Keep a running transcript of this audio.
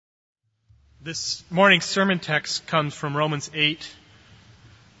This morning's sermon text comes from Romans 8,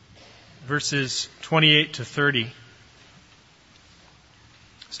 verses 28 to 30,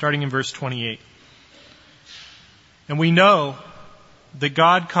 starting in verse 28. And we know that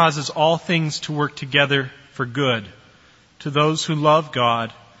God causes all things to work together for good, to those who love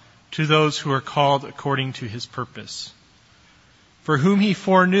God, to those who are called according to His purpose. For whom He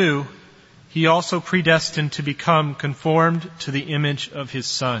foreknew, He also predestined to become conformed to the image of His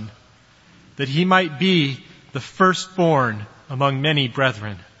Son, that He might be the firstborn among many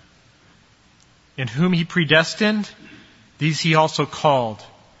brethren. And whom He predestined, these He also called.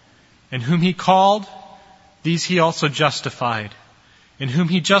 And whom He called, these He also justified. And whom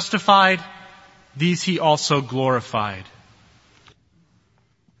He justified, these He also glorified.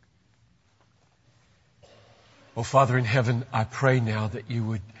 Oh, Father in heaven, I pray now that you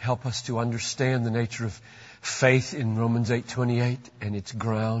would help us to understand the nature of faith in Romans 8:28 and its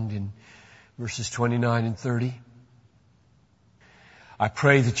ground in verses 29 and 30. I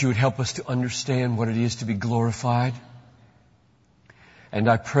pray that you would help us to understand what it is to be glorified. And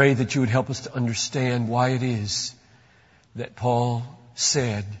I pray that you would help us to understand why it is that Paul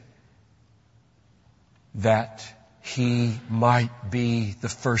said that he might be the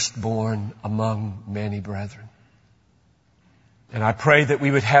firstborn among many brethren. And I pray that we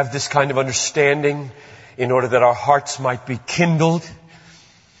would have this kind of understanding in order that our hearts might be kindled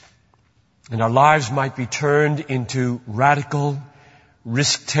and our lives might be turned into radical,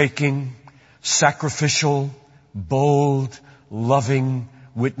 risk-taking, sacrificial, bold, loving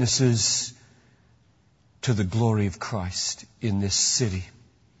witnesses to the glory of Christ in this city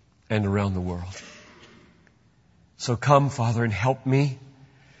and around the world. So come, Father, and help me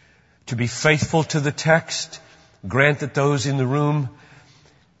to be faithful to the text. Grant that those in the room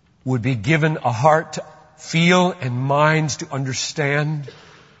would be given a heart to feel and minds to understand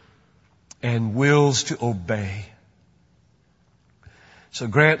and wills to obey. So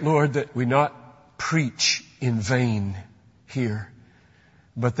grant, Lord, that we not preach in vain here,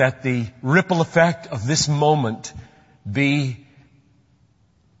 but that the ripple effect of this moment be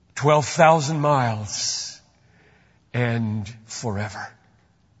 12,000 miles and forever.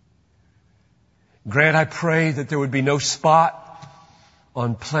 Grant, I pray, that there would be no spot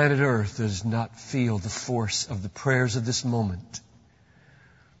on planet Earth that does not feel the force of the prayers of this moment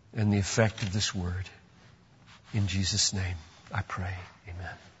and the effect of this word. In Jesus' name, I pray.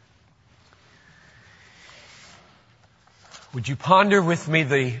 Amen. Would you ponder with me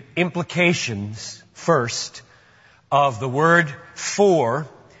the implications first of the word for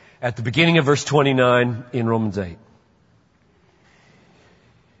at the beginning of verse 29 in Romans 8?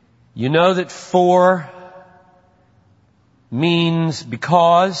 You know that for means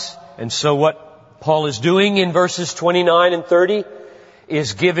because, and so what Paul is doing in verses 29 and 30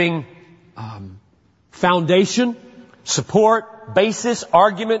 is giving foundation, support, basis,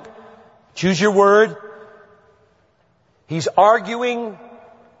 argument. Choose your word. He's arguing,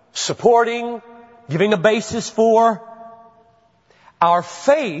 supporting, giving a basis for our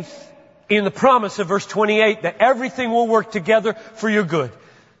faith in the promise of verse 28 that everything will work together for your good.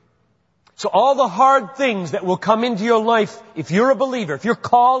 So all the hard things that will come into your life, if you're a believer, if you're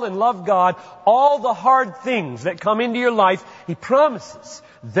called and love God, all the hard things that come into your life, He promises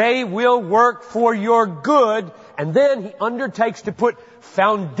they will work for your good. And then He undertakes to put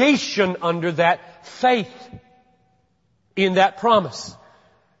foundation under that faith in that promise.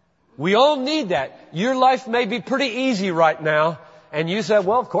 We all need that. Your life may be pretty easy right now. And you say,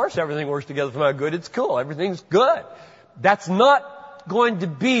 well, of course everything works together for my good. It's cool. Everything's good. That's not going to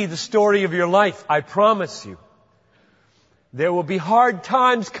be the story of your life, I promise you. There will be hard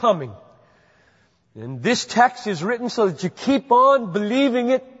times coming. And this text is written so that you keep on believing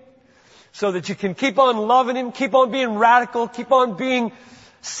it, so that you can keep on loving Him, keep on being radical, keep on being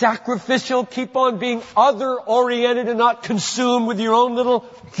sacrificial, keep on being other-oriented and not consumed with your own little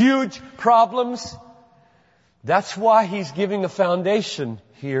huge problems. That's why He's giving a foundation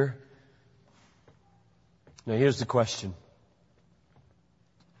here. Now here's the question.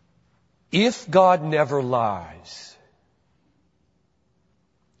 If God never lies,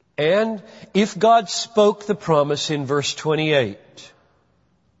 and if God spoke the promise in verse 28,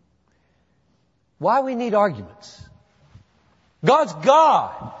 why we need arguments? God's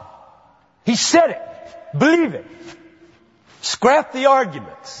God. He said it. Believe it. Scrap the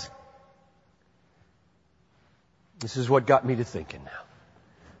arguments. This is what got me to thinking now.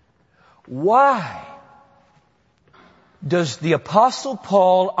 Why does the Apostle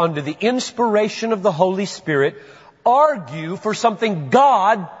Paul, under the inspiration of the Holy Spirit, argue for something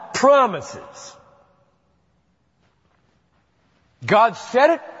God promises? God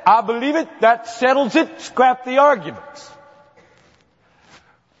said it. I believe it. That settles it. Scrap the arguments.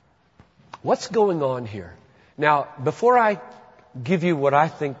 What's going on here? Now, before I give you what I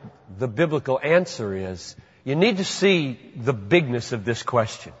think the biblical answer is, you need to see the bigness of this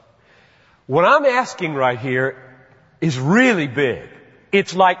question. What I'm asking right here is really big.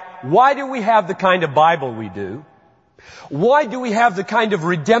 It's like, why do we have the kind of Bible we do? Why do we have the kind of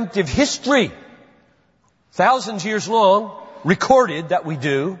redemptive history, thousands of years long, recorded that we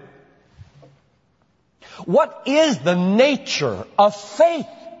do? What is the nature of faith?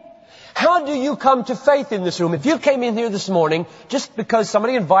 How do you come to faith in this room? If you came in here this morning just because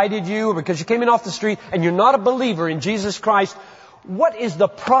somebody invited you or because you came in off the street and you're not a believer in Jesus Christ, what is the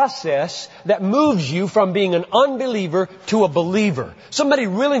process that moves you from being an unbeliever to a believer? Somebody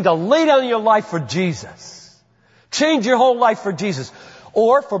willing to lay down your life for Jesus. Change your whole life for Jesus.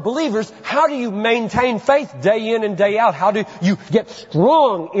 Or for believers, how do you maintain faith day in and day out? How do you get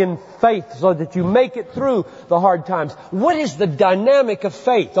strong in faith so that you make it through the hard times? What is the dynamic of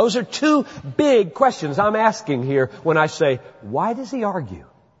faith? Those are two big questions I'm asking here when I say, why does he argue?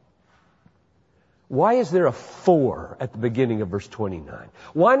 Why is there a 4 at the beginning of verse 29?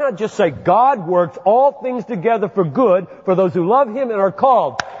 Why not just say, God works all things together for good for those who love Him and are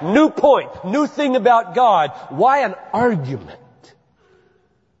called? New point, new thing about God. Why an argument?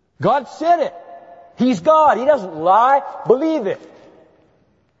 God said it. He's God. He doesn't lie. Believe it.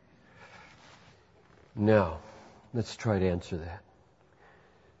 Now, let's try to answer that.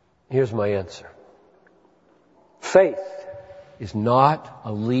 Here's my answer. Faith is not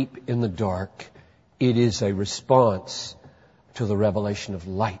a leap in the dark. It is a response to the revelation of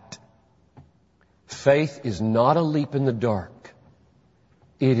light. Faith is not a leap in the dark.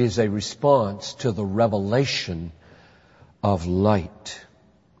 It is a response to the revelation of light.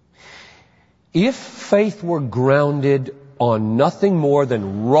 If faith were grounded on nothing more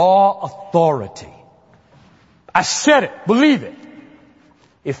than raw authority, I said it, believe it.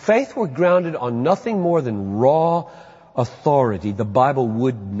 If faith were grounded on nothing more than raw authority, the Bible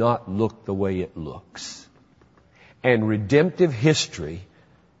would not look the way it looks. And redemptive history,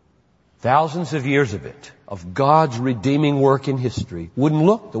 thousands of years of it, of God's redeeming work in history, wouldn't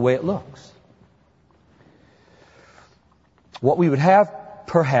look the way it looks. What we would have,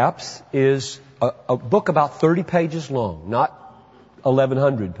 perhaps, is a book about 30 pages long, not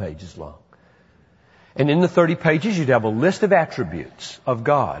 1,100 pages long. And in the 30 pages, you'd have a list of attributes of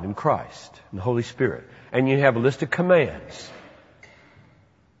God and Christ and the Holy Spirit. And you have a list of commands.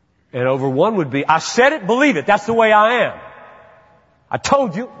 And over one would be, I said it, believe it. That's the way I am. I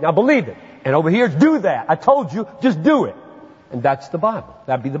told you, now believe it. And over here, do that. I told you, just do it. And that's the Bible.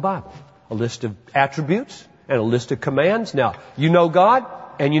 That'd be the Bible. A list of attributes and a list of commands. Now, you know God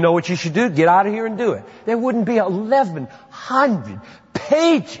and you know what you should do. Get out of here and do it. There wouldn't be 1,100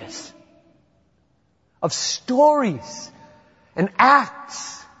 pages of stories and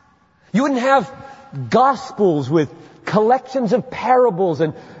acts. You wouldn't have Gospels with collections of parables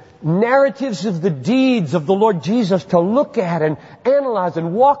and narratives of the deeds of the Lord Jesus to look at and analyze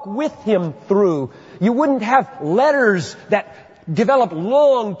and walk with Him through. You wouldn't have letters that develop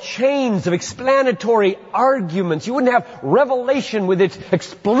long chains of explanatory arguments. You wouldn't have Revelation with its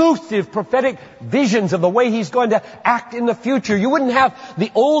explosive prophetic visions of the way He's going to act in the future. You wouldn't have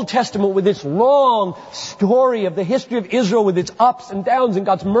the Old Testament with its long story of the history of Israel with its ups and downs and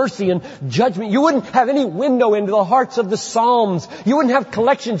God's mercy and judgment. You wouldn't have any window into the hearts of the Psalms. You wouldn't have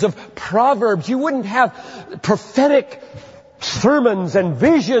collections of Proverbs. You wouldn't have prophetic sermons and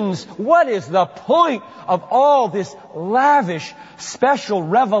visions. What is the point of all this lavish, special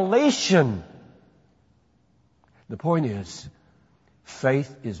revelation? The point is,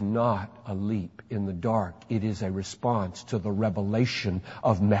 faith is not a leap in the dark. It is a response to the revelation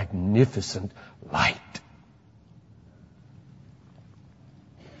of magnificent light.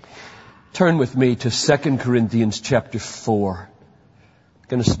 Turn with me to 2 Corinthians chapter 4. I'm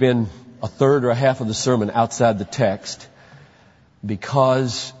going to spend a third or a half of the sermon outside the text,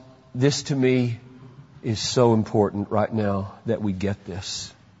 because this to me is so important right now that we get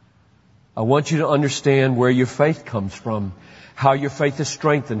this. I want you to understand where your faith comes from, how your faith is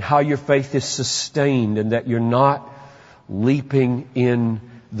strengthened, how your faith is sustained, and that you're not leaping in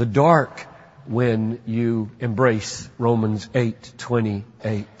the dark when you embrace Romans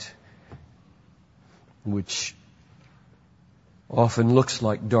 8:28, which often looks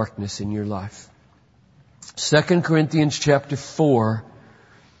like darkness in your life. 2 Corinthians chapter 4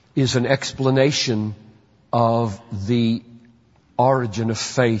 is an explanation of the origin of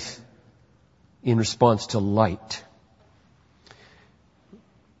faith in response to light.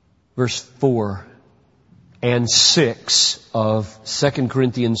 Verse 4, and 6 of 2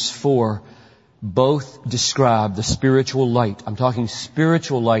 Corinthians 4 both describe the spiritual light. I'm talking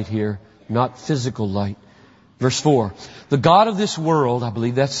spiritual light here, not physical light. Verse 4, the God of this world, I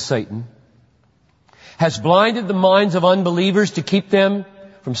believe that's Satan, has blinded the minds of unbelievers to keep them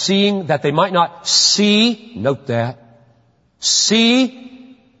from seeing that they might not see. Note that.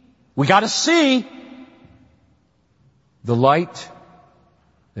 See. We got to see the light.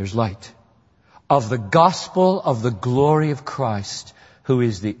 There's light of the gospel of the glory of Christ, who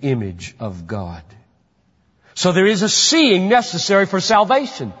is the image of God. So there is a seeing necessary for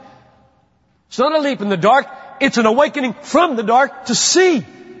salvation. It's not a leap in the dark. It's an awakening from the dark to see.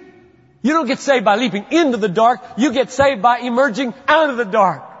 You don't get saved by leaping into the dark. You get saved by emerging out of the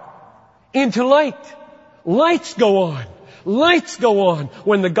dark into light. Lights go on. Lights go on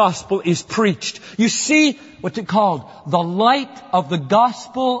when the gospel is preached. You see what's it called? The light of the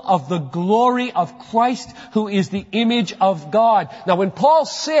gospel of the glory of Christ, who is the image of God. Now when Paul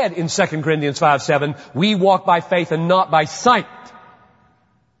said in 2 Corinthians 5:7, we walk by faith and not by sight,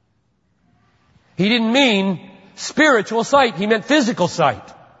 he didn't mean spiritual sight. He meant physical sight.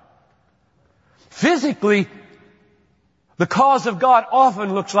 Physically, the cause of God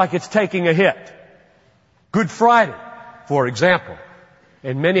often looks like it's taking a hit. Good Friday, for example,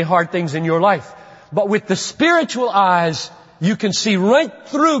 and many hard things in your life. But with the spiritual eyes, you can see right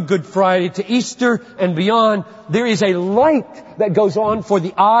through Good Friday to Easter and beyond. There is a light that goes on for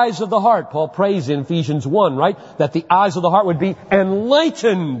the eyes of the heart. Paul prays in Ephesians 1, right? That the eyes of the heart would be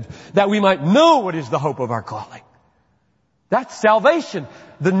enlightened, that we might know what is the hope of our calling. That's salvation.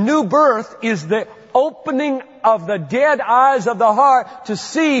 The new birth is the opening of the dead eyes of the heart to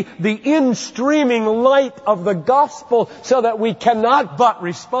see the in-streaming light of the gospel, so that we cannot but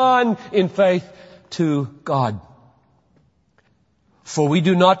respond in faith to God. For we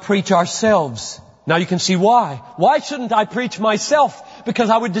do not preach ourselves. Now you can see why. Why shouldn't I preach myself? Because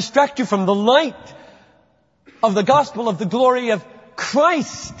I would distract you from the light of the gospel of the glory of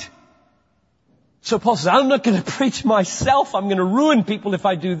Christ. So Paul says, I'm not going to preach myself. I'm going to ruin people if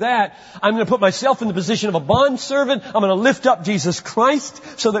I do that. I'm going to put myself in the position of a bondservant. I'm going to lift up Jesus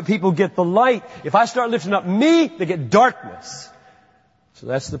Christ so that people get the light. If I start lifting up me, they get darkness. So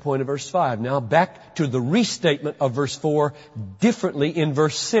that's the point of verse 5. Now back to the restatement of verse 4, differently in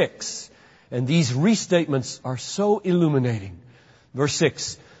verse 6. And these restatements are so illuminating. Verse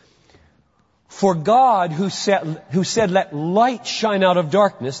 6. For God who said, let light shine out of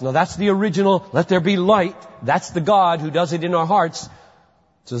darkness. Now that's the original, let there be light. That's the God who does it in our hearts.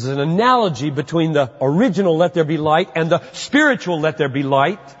 So there's an analogy between the original let there be light and the spiritual let there be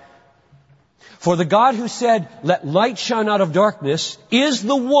light. For the God who said, let light shine out of darkness is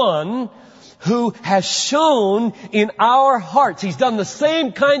the one who has shone in our hearts. He's done the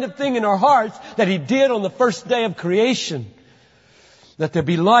same kind of thing in our hearts that He did on the first day of creation. Let there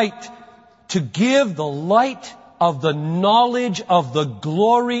be light, to give the light of the knowledge of the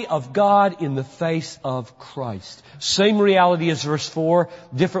glory of God in the face of Christ. Same reality as verse 4,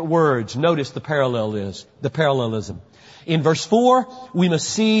 different words. Notice the parallelism. In verse 4, we must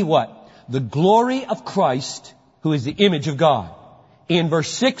see what? The glory of Christ, who is the image of God. In verse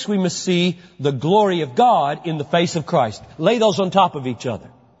 6, we must see the glory of God in the face of Christ. Lay those on top of each other.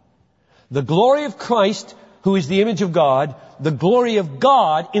 The glory of Christ, who is the image of God, the glory of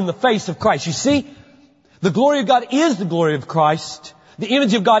God in the face of Christ. You see, the glory of God is the glory of Christ. The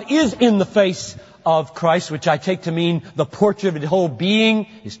image of God is in the face of Christ, which I take to mean the portrait of His whole being,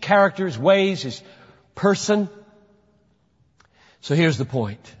 His character, His ways, His person. So here's the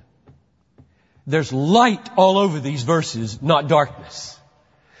point. There's light all over these verses, not darkness.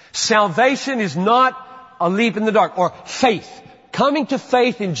 Salvation is not a leap in the dark, or faith. Coming to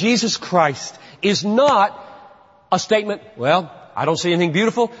faith in Jesus Christ is not a statement, well, I don't see anything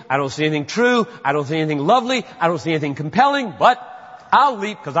beautiful, I don't see anything true, I don't see anything lovely, I don't see anything compelling, but I'll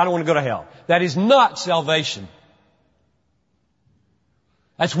leap because I don't want to go to hell. That is not salvation.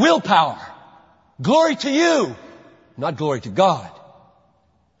 That's willpower. Glory to you, not glory to God.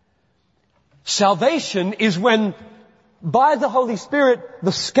 Salvation is when, by the Holy Spirit,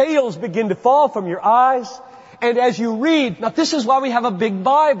 the scales begin to fall from your eyes, and as you read, now this is why we have a big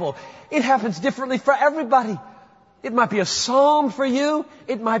Bible. It happens differently for everybody. It might be a psalm for you.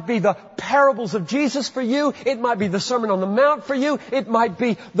 It might be the parables of Jesus for you. It might be the Sermon on the Mount for you. It might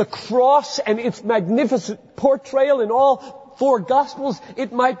be the cross and its magnificent portrayal in all 4 Gospels.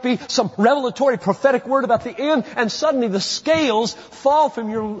 It might be some revelatory prophetic word about the end, and suddenly the scales fall from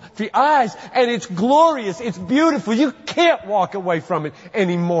your eyes, and it's glorious. It's beautiful. You can't walk away from it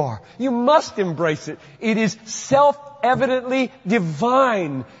anymore. You must embrace it. It is self-evidently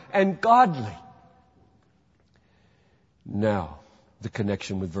divine and godly. Now, the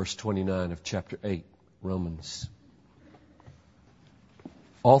connection with verse 29 of chapter 8, Romans.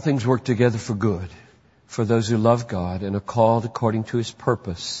 All things work together for good, for those who love God and are called according to His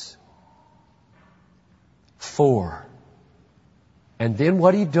purpose. For. And then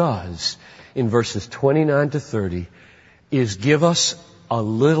what He does in verses 29 to 30 is give us a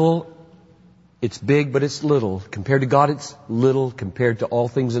little, it's big but it's little. Compared to God, it's little. Compared to all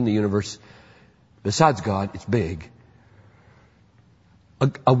things in the universe, besides God, it's big.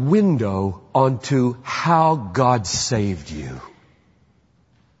 A window onto how God saved you.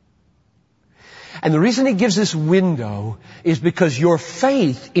 And the reason He gives this window is because your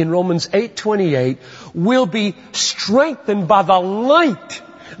faith in Romans 8:28 will be strengthened by the light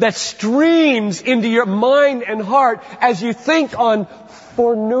that streams into your mind and heart as you think on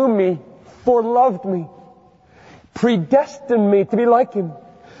foreknew me, foreloved me, predestined me to be like Him,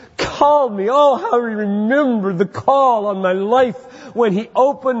 called me. Oh, how I remember the call on my life when He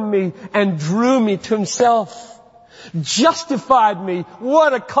opened me and drew me to Himself. Justified me.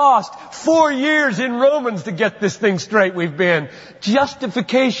 What a cost. 4 years in Romans to get this thing straight we've been.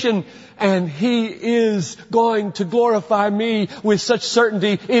 Justification. And He is going to glorify me with such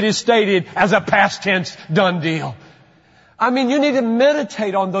certainty it is stated as a past tense done deal. I mean, you need to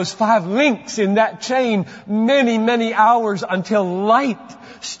meditate on those 5 links in that chain many, many hours until light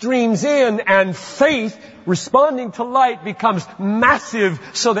streams in and faith responding to light becomes massive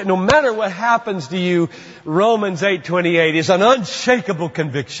so that no matter what happens to you, Romans 8:28 is an unshakable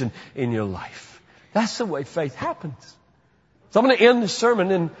conviction in your life. That's the way faith happens. So I'm going to end the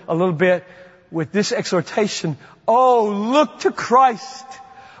sermon in a little bit with this exhortation. Oh, look to Christ.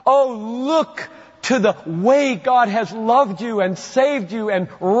 Oh, look to the way God has loved you and saved you and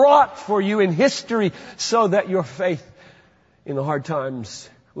wrought for you in history so that your faith in the hard times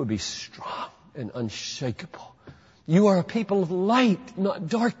will be strong and unshakable. You are a people of light, not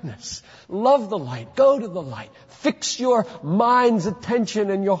darkness. Love the light. Go to the light. Fix your mind's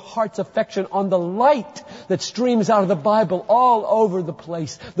attention and your heart's affection on the light that streams out of the Bible all over the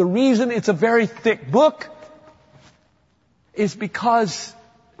place. The reason it's a very thick book is because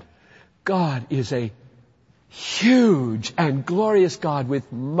God is a huge and glorious God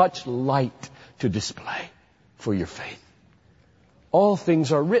with much light to display for your faith. All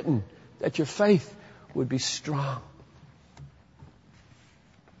things are written that your faith would be strong.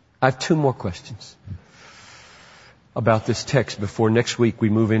 I have 2 more questions about this text before next week we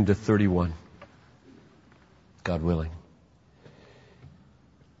move into 31. God willing.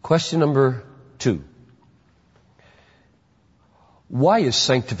 Question number 2. Why is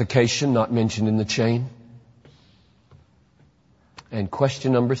sanctification not mentioned in the chain? And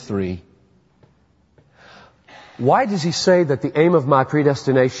question number 3. Why does He say that the aim of my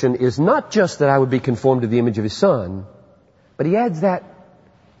predestination is not just that I would be conformed to the image of His Son, but He adds that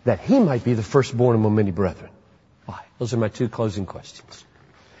He might be the firstborn among many brethren? Why? Those are my 2 closing questions.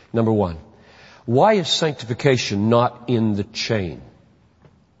 Number 1. Why is sanctification not in the chain?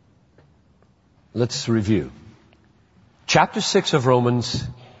 Let's review. Chapter 6 of Romans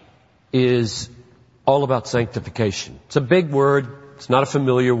is all about sanctification. It's a big word. It's not a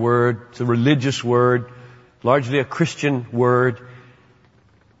familiar word. It's a religious word. Largely a Christian word.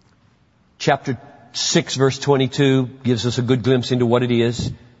 Chapter 6 verse 22 gives us a good glimpse into what it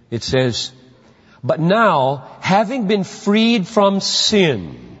is. It says, but now, having been freed from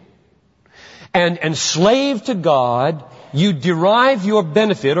sin and enslaved to God, you derive your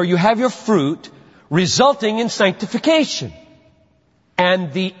benefit or you have your fruit resulting in sanctification.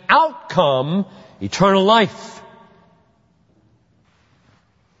 And the outcome, eternal life.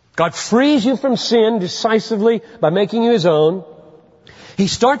 God frees you from sin decisively by making you His own. He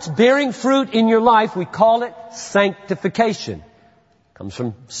starts bearing fruit in your life. We call it sanctification. Comes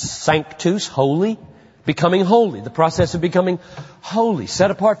from sanctus, holy, becoming holy. The process of becoming holy, set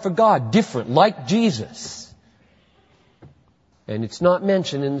apart for God, different, like Jesus. And it's not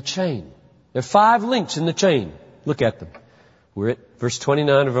mentioned in the chain. There are 5 links in the chain. Look at them. We're at verse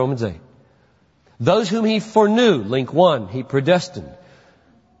 29 of Romans 8. Those whom He foreknew, link 1, He predestined.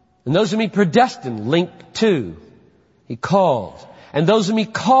 And those whom He predestined, link 2, He called. And those whom He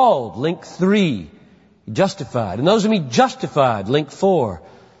called, link 3, He justified. And those whom He justified, link 4,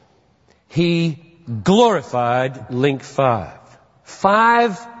 He glorified, link 5.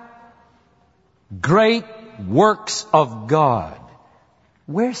 5 great works of God.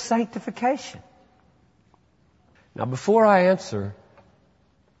 Where's sanctification? Now, before I answer,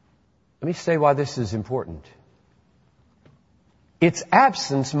 let me say why this is important. Its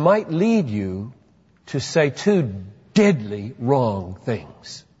absence might lead you to say 2 deadly wrong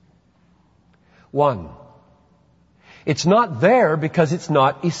things. 1, It's not there because it's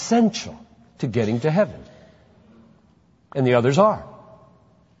not essential to getting to heaven. And the others are.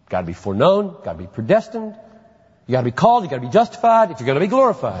 Got to be foreknown, got to be predestined, you got to be called, you got to be justified if you're going to be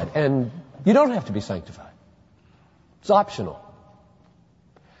glorified. And you don't have to be sanctified. It's optional.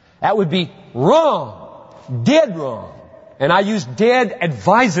 That would be wrong, dead wrong. And I use dead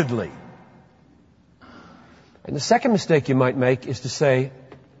advisedly. And the second mistake you might make is to say,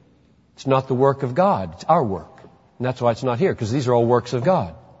 it's not the work of God, it's our work. And that's why it's not here, because these are all works of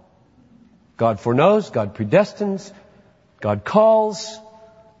God. God foreknows, God predestines, God calls,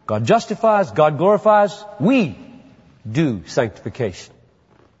 God justifies, God glorifies. We do sanctification.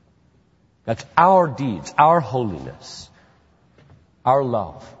 That's our deeds, our holiness, our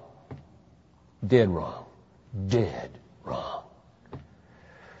love. Dead wrong. Dead wrong.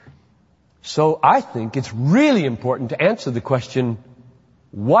 So I think it's really important to answer the question,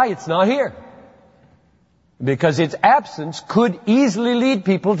 why it's not here. Because its absence could easily lead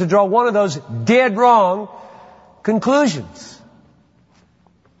people to draw one of those dead wrong conclusions.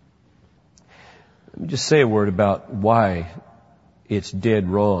 Let me just say a word about why it's dead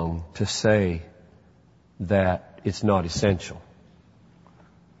wrong to say that it's not essential.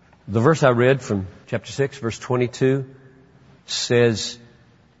 The verse I read from chapter 6, verse 22 says,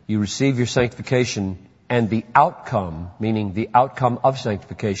 you receive your sanctification and the outcome, meaning the outcome of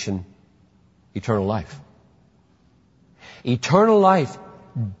sanctification, eternal life. Eternal life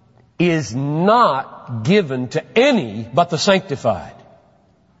is not given to any but the sanctified.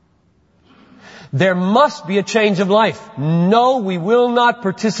 There must be a change of life. No, we will not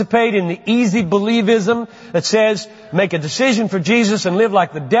participate in the easy believism that says, make a decision for Jesus and live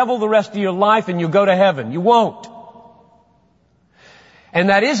like the devil the rest of your life and you'll go to heaven. You won't. And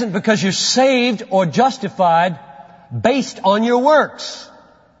that isn't because you're saved or justified based on your works.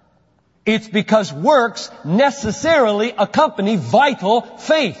 It's because works necessarily accompany vital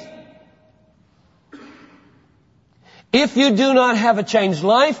faith. If you do not have a changed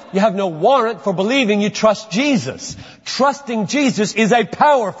life, you have no warrant for believing you trust Jesus. Trusting Jesus is a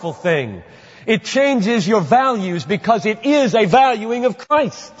powerful thing. It changes your values because it is a valuing of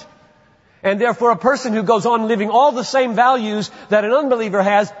Christ. And therefore a person who goes on living all the same values that an unbeliever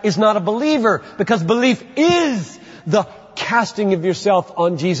has is not a believer, because belief is the casting of yourself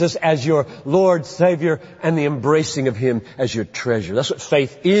on Jesus as your Lord, Savior, and the embracing of Him as your treasure. That's what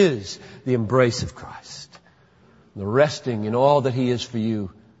faith is, the embrace of Christ. The resting in all that He is for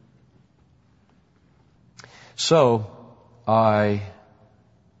you. So, I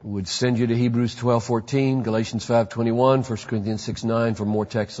would send you to Hebrews 12:14, Galatians 5:21, 1 Corinthians 6:9 for more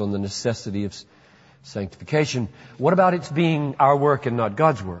texts on the necessity of sanctification. What about its being our work and not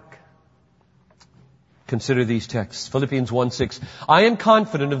God's work? Consider these texts. Philippians 1:6. I am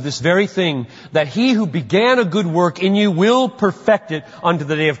confident of this very thing, that He who began a good work in you will perfect it unto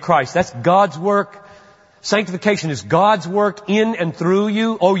the day of Christ. That's God's work. Sanctification is God's work in and through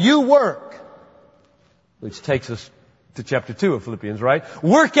you. Oh, you work. Which takes us to chapter 2 of Philippians, right?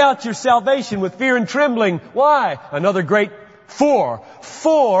 Work out your salvation with fear and trembling. Why? Another great for.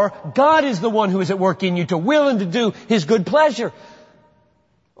 For God is the one who is at work in you to will and to do His good pleasure.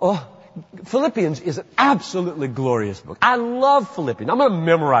 Oh, Philippians is an absolutely glorious book. I love Philippians. I'm going to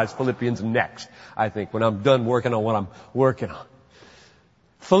memorize Philippians next, I think, when I'm done working on what I'm working on.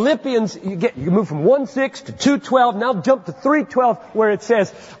 Philippians, you move from 1:6 to 2:12, now jump to 3:12, where it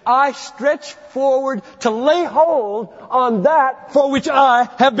says, I stretch forward to lay hold on that for which I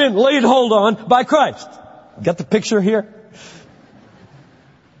have been laid hold on by Christ. Got the picture here?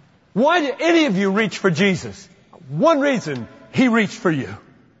 Why did any of you reach for Jesus? One reason, He reached for you.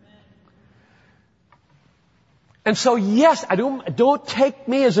 And so, yes, don't take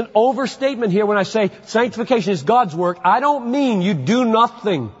me as an overstatement here when I say sanctification is God's work. I don't mean you do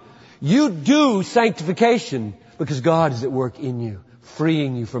nothing. You do sanctification because God is at work in you,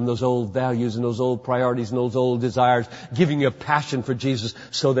 freeing you from those old values and those old priorities and those old desires, giving you a passion for Jesus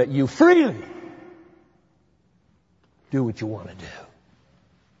so that you freely do what you want to do.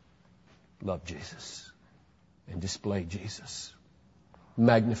 Love Jesus and display Jesus.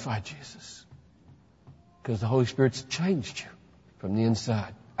 Magnify Jesus. Because the Holy Spirit's changed you from the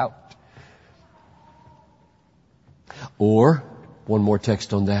inside out. Or, one more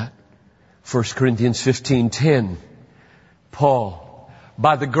text on that. 1 Corinthians 15:10. Paul,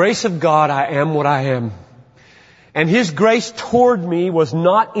 by the grace of God I am what I am. And His grace toward me was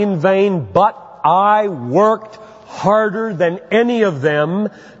not in vain, but I worked harder than any of them.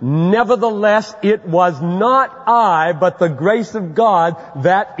 Nevertheless, it was not I, but the grace of God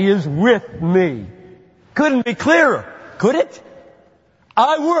that is with me. Couldn't be clearer, could it?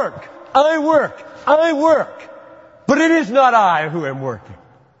 I work. But it is not I who am working.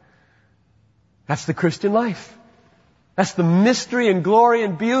 That's the Christian life. That's the mystery and glory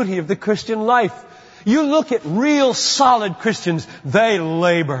and beauty of the Christian life. You look at real solid Christians, they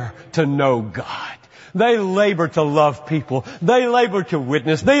labor to know God. They labor to love people. They labor to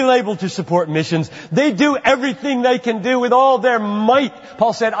witness. They labor to support missions. They do everything they can do with all their might.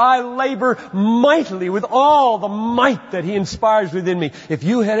 Paul said, I labor mightily with all the might that he inspires within me. If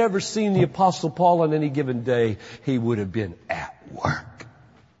you had ever seen the Apostle Paul on any given day, he would have been at work.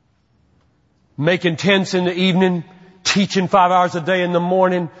 Making tents in the evening, teaching 5 hours a day in the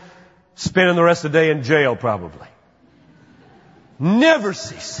morning, spending the rest of the day in jail probably. Never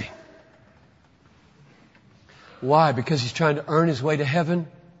ceasing. Why? Because he's trying to earn his way to heaven?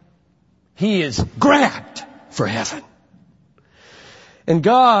 He is grabbed for heaven. And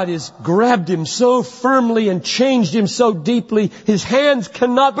God has grabbed him so firmly and changed him so deeply, his hands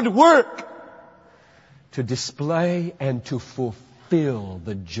cannot but work to display and to fulfill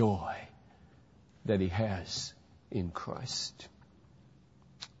the joy that he has in Christ.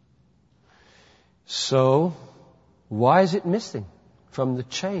 So, why is it missing from the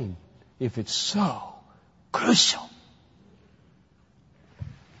chain if it's so crucial?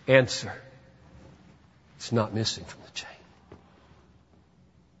 Answer. It's not missing from the chain.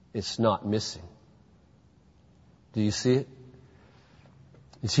 It's not missing. Do you see it?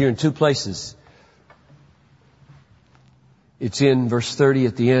 It's here in two places. It's in verse 30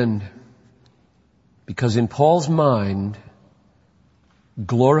 at the end. Because in Paul's mind,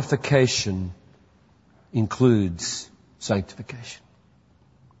 glorification includes sanctification.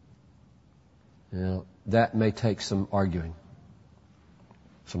 Now, that may take some arguing,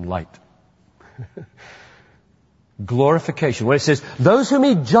 some light. Glorification. When it says, those whom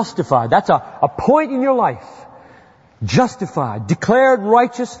he justified, that's a point in your life. Justified, declared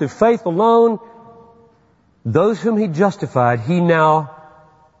righteous through faith alone. Those whom he justified, he now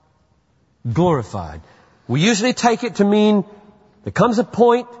glorified. We usually take it to mean there comes a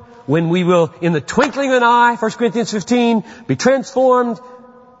point when we will, in the twinkling of an eye, 1 Corinthians 15, be transformed,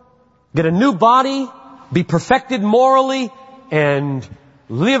 get a new body, be perfected morally, and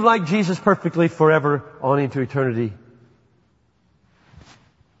live like Jesus perfectly forever on into eternity.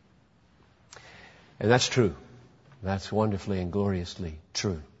 And that's true. That's wonderfully and gloriously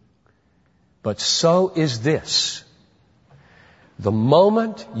true. But so is this. The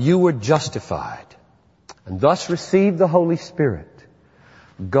moment you were justified and thus received the Holy Spirit,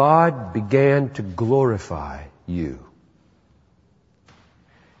 God began to glorify you.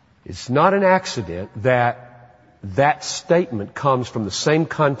 It's not an accident that statement comes from the same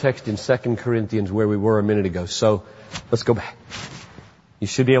context in 2 Corinthians where we were a minute ago. So let's go back. You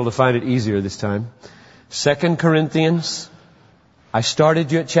should be able to find it easier this time. 2 Corinthians. I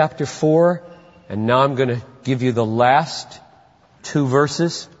started you at chapter 4, and now I'm going to give you the last 2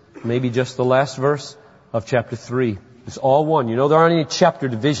 verses, maybe just the last verse of chapter 3. It's all one. You know, there aren't any chapter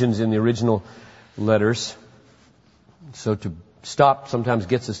divisions in the original letters. So to stop sometimes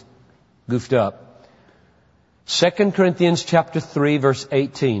gets us goofed up. 2 Corinthians chapter 3, verse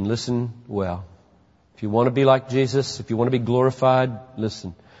 18. Listen well. If you want to be like Jesus, if you want to be glorified,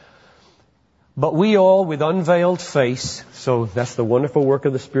 listen. But we all with unveiled face, so that's the wonderful work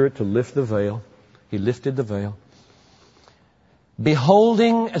of the Spirit to lift the veil. He lifted the veil.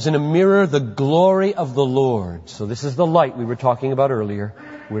 Beholding as in a mirror the glory of the Lord. So this is the light we were talking about earlier.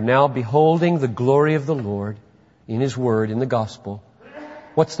 We're now beholding the glory of the Lord in His Word, in the Gospel.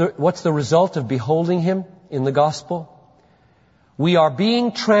 What's the result of beholding Him in the Gospel? We are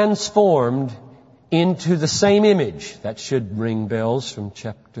being transformed into the same image. That should ring bells from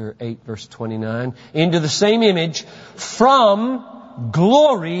chapter 8, verse 29. Into the same image from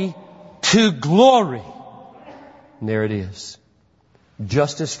glory to glory. And there it is.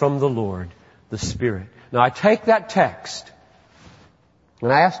 Justice from the Lord, the Spirit. Now I take that text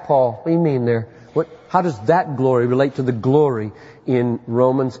and I ask Paul, what do you mean there? How does that glory relate to the glory in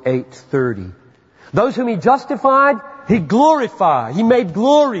Romans 8:30? Those whom He justified, He glorified. He made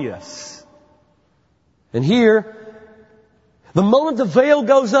glorious. And here, the moment the veil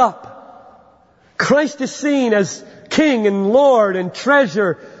goes up, Christ is seen as King and Lord and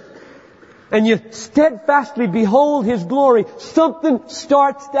treasure, and you steadfastly behold His glory, something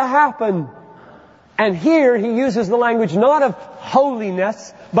starts to happen. And here He uses the language not of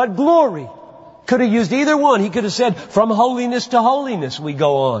holiness, but glory. Could have used either one. He could have said, from holiness to holiness we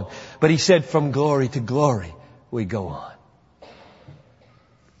go on. But He said, from glory to glory we go on.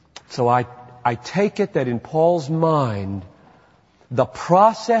 So I take it that in Paul's mind, the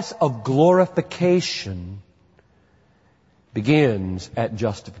process of glorification begins at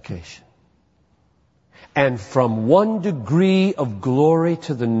justification. And from one degree of glory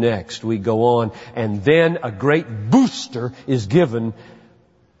to the next, we go on. And then a great booster is given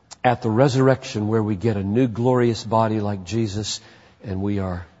at the resurrection, where we get a new glorious body like Jesus, and we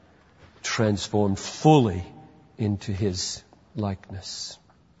are transformed fully into His likeness.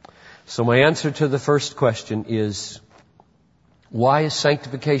 So my answer to the first question is, why is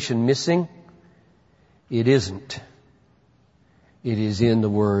sanctification missing? It isn't. It is in the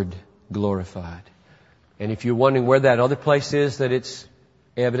word glorified. And if you're wondering where that other place is that it's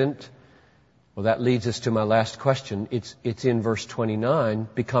evident, well, that leads us to my last question. It's in verse 29,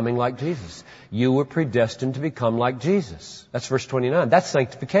 becoming like Jesus. You were predestined to become like Jesus. That's verse 29. That's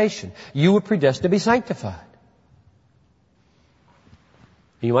sanctification. You were predestined to be sanctified.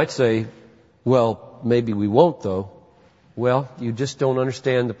 You might say, well, maybe we won't though. Well, you just don't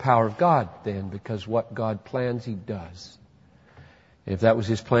understand the power of God then, because what God plans, He does. And if that was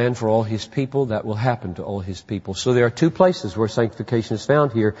His plan for all His people, that will happen to all His people. So there are two places where sanctification is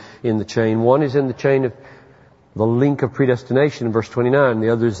found here in the chain. One is in the chain of the link of predestination in verse 29. The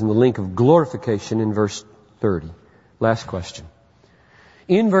other is in the link of glorification in verse 30. Last question.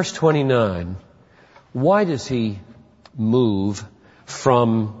 In verse 29, why does He move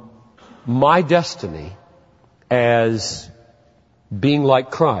from my destiny as being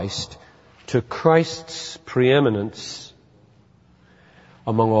like Christ to Christ's preeminence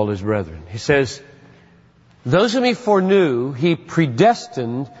among all His brethren? He says, those whom He foreknew, He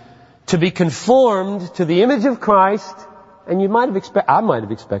predestined to be conformed to the image of Christ. And I might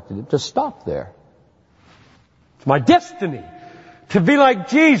have expected it to stop there. It's my destiny to be like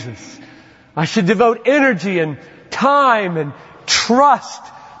Jesus. I should devote energy and time and trust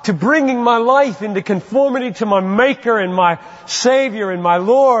to bringing my life into conformity to my Maker and my Savior and my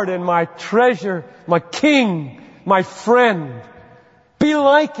Lord and my treasure, my King, my friend. Be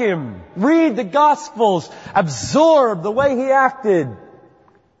like Him. Read the Gospels. Absorb the way He acted.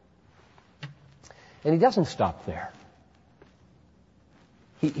 And He doesn't stop there.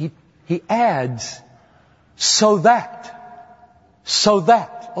 He adds, so that. So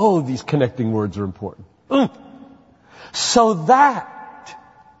that. Oh, these connecting words are important. So that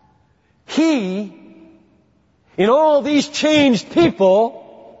He, in all these changed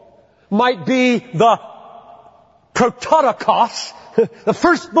people, might be the prototokos, the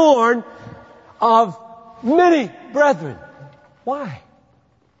firstborn of many brethren. Why?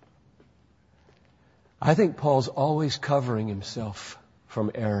 I think Paul's always covering himself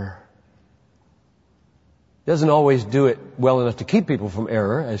from error. Doesn't always do it well enough to keep people from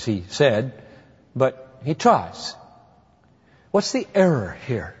error, as he said, but he tries. What's the error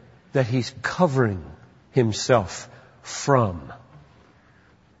here that he's covering himself from?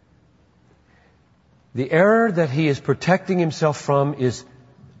 The error that he is protecting himself from is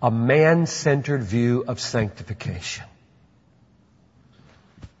a man-centered view of sanctification.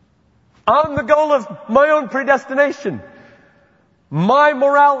 I'm the goal of my own predestination, my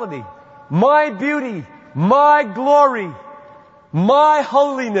morality, my beauty, my glory, my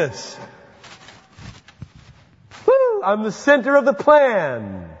holiness. Woo! I'm the center of the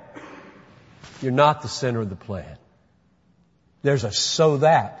plan. You're not the center of the plan. There's a so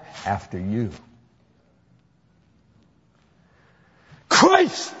that after you.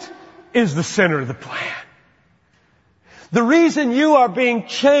 Christ is the center of the plan. The reason you are being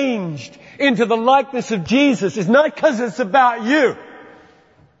changed into the likeness of Jesus is not because it's about you.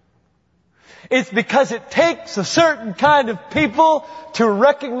 It's because it takes a certain kind of people to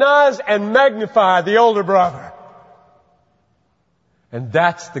recognize and magnify the older brother. And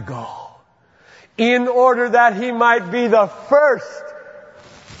that's the goal. In order that he might be the first.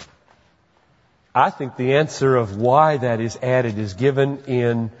 I think the answer of why that is added is given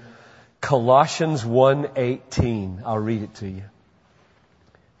in Colossians 1:18. I'll read it to you.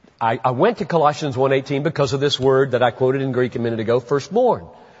 I went to Colossians 1:18 because of this word that I quoted in Greek a minute ago, firstborn.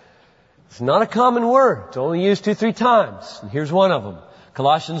 It's not a common word. It's only used 2-3 times. And here's one of them.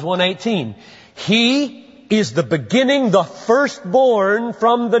 Colossians 1:18. He is the beginning, the firstborn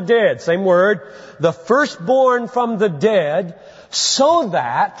from the dead. Same word. The firstborn from the dead, so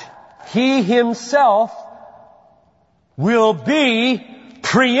that He Himself will be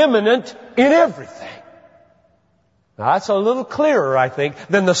preeminent in everything. Now that's a little clearer, I think,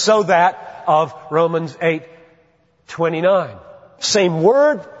 than the so that of Romans 8:29. Same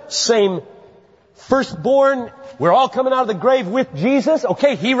word, same firstborn. We're all coming out of the grave with Jesus.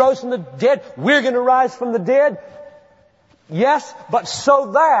 Okay, He rose from the dead. We're going to rise from the dead. Yes, but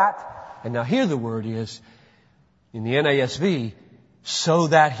so that, and now here the word is, in the NASV, so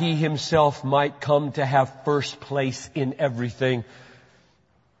that He Himself might come to have first place in everything.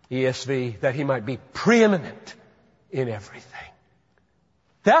 ESV, that He might be preeminent in everything.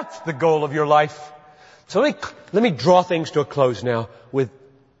 That's the goal of your life. So let me draw things to a close now with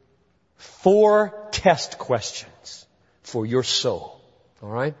 4 test questions for your soul. All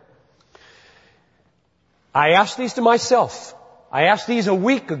right? I asked these to myself. I asked these a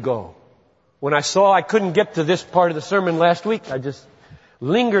week ago. When I saw I couldn't get to this part of the sermon last week, I just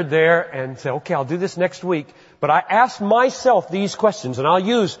lingered there and said, okay, I'll do this next week. But I asked myself these questions, and I'll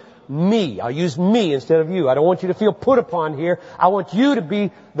use me. I'll use me instead of you. I don't want you to feel put upon here. I want you to be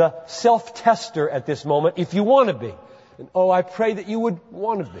the self-tester at this moment if you want to be. And I pray that you would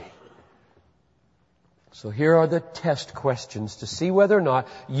want to be. So here are the test questions to see whether or not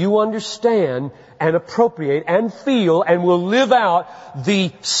you understand and appropriate and feel and will live out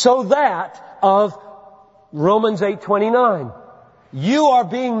the so that of Romans 8:29. You are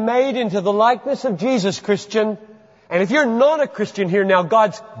being made into the likeness of Jesus, Christian. And if you're not a Christian here now,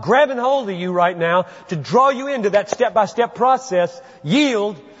 God's grabbing hold of you right now to draw you into that step-by-step process.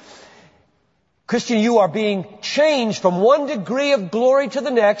 Yield. Christian, you are being changed from one degree of glory to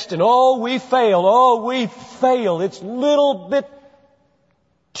the next, and we fail. It's little bit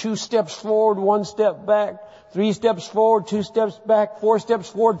 2 steps forward, 1 step back, 3 steps forward, 2 steps back, 4 steps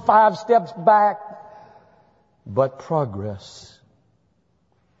forward, 5 steps back. But progress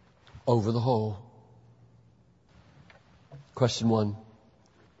over the whole. Question 1. Do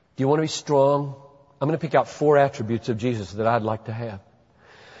you want to be strong? I'm going to pick out 4 attributes of Jesus that I'd like to have.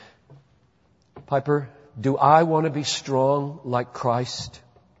 Piper, do I want to be strong like Christ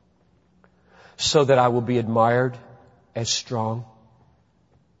so that I will be admired as strong?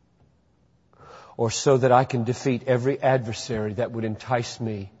 Or so that I can defeat every adversary that would entice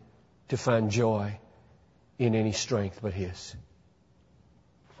me to find joy in any strength but His?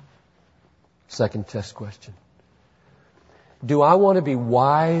 Second test question. Do I want to be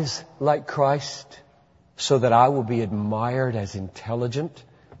wise like Christ so that I will be admired as intelligent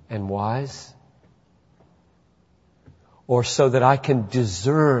and wise? Or so that I can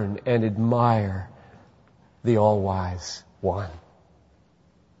discern and admire the all-wise one?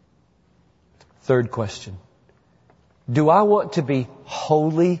 Third question. Do I want to be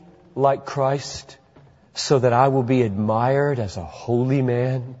holy like Christ so that I will be admired as a holy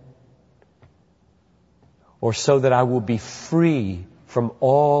man? Or so that I will be free from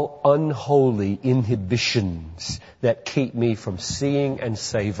all unholy inhibitions that keep me from seeing and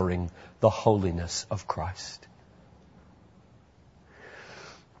savoring the holiness of Christ?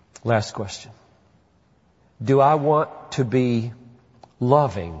 Last question. Do I want to be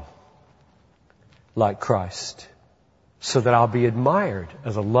loving like Christ so that I'll be admired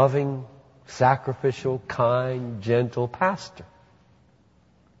as a loving, sacrificial, kind, gentle pastor?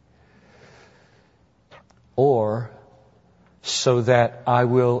 Or so that I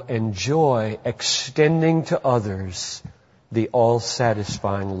will enjoy extending to others the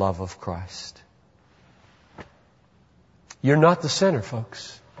all-satisfying love of Christ? You're not the center,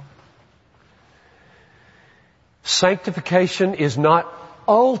 folks. Sanctification is not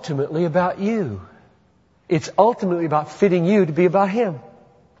ultimately about you. It's ultimately about fitting you to be about Him.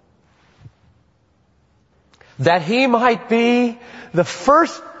 That He might be the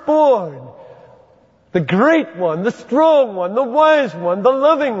firstborn, the great one, the strong one, the wise one, the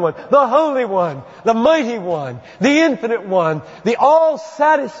loving one, the holy one, the mighty one, the infinite one, the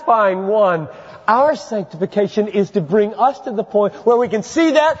all-satisfying one. Our sanctification is to bring us to the point where we can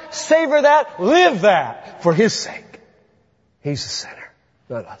see that, savor that, live that for His sake. He's the center,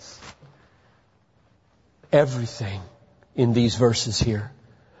 not us. Everything in these verses here,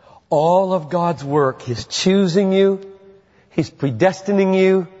 all of God's work, His choosing you, His predestining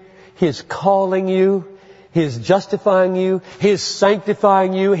you, His calling you, His justifying you, His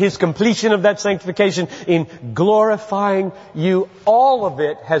sanctifying you, His completion of that sanctification in glorifying you, all of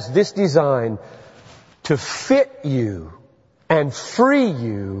it has this design to fit you and free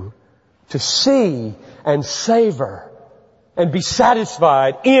you to see and savor and be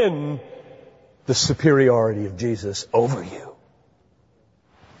satisfied in the superiority of Jesus over you.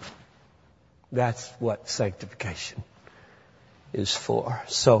 That's what sanctification is for.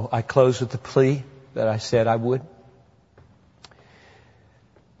 So I close with the plea that I said I would.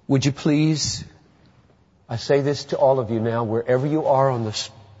 Would you please, I say this to all of you now, wherever you are on the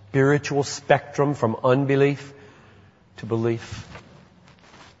spiritual spectrum from unbelief to belief,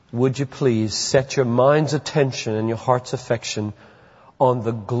 would you please set your mind's attention and your heart's affection on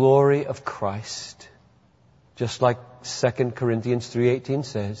the glory of Christ, just like 2 Corinthians 3:18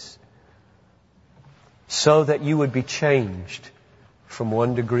 says, so that you would be changed from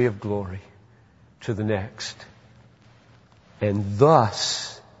one degree of glory to the next, and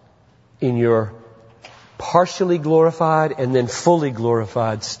thus in your partially glorified and then fully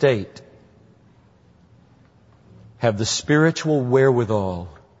glorified state, have the spiritual wherewithal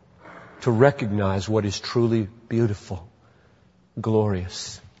to recognize what is truly beautiful,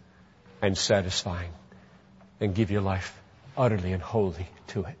 glorious, and satisfying, and give your life utterly and wholly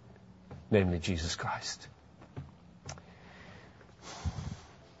to it, namely Jesus Christ.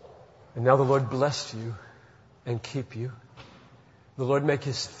 And now the Lord bless you and keep you. The Lord make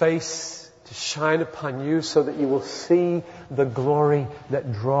His face to shine upon you so that you will see the glory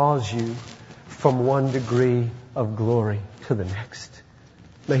that draws you from one degree of glory to the next.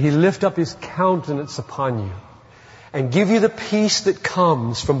 May He lift up His countenance upon you and give you the peace that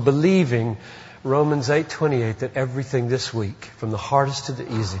comes from believing Romans 8:28, that everything this week, from the hardest to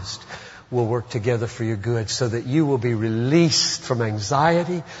the easiest, will work together for your good, so that you will be released from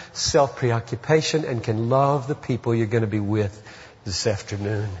anxiety, self-preoccupation, and can love the people you're going to be with this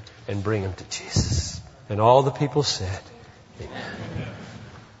afternoon and bring them to Jesus. And all the people said, Amen.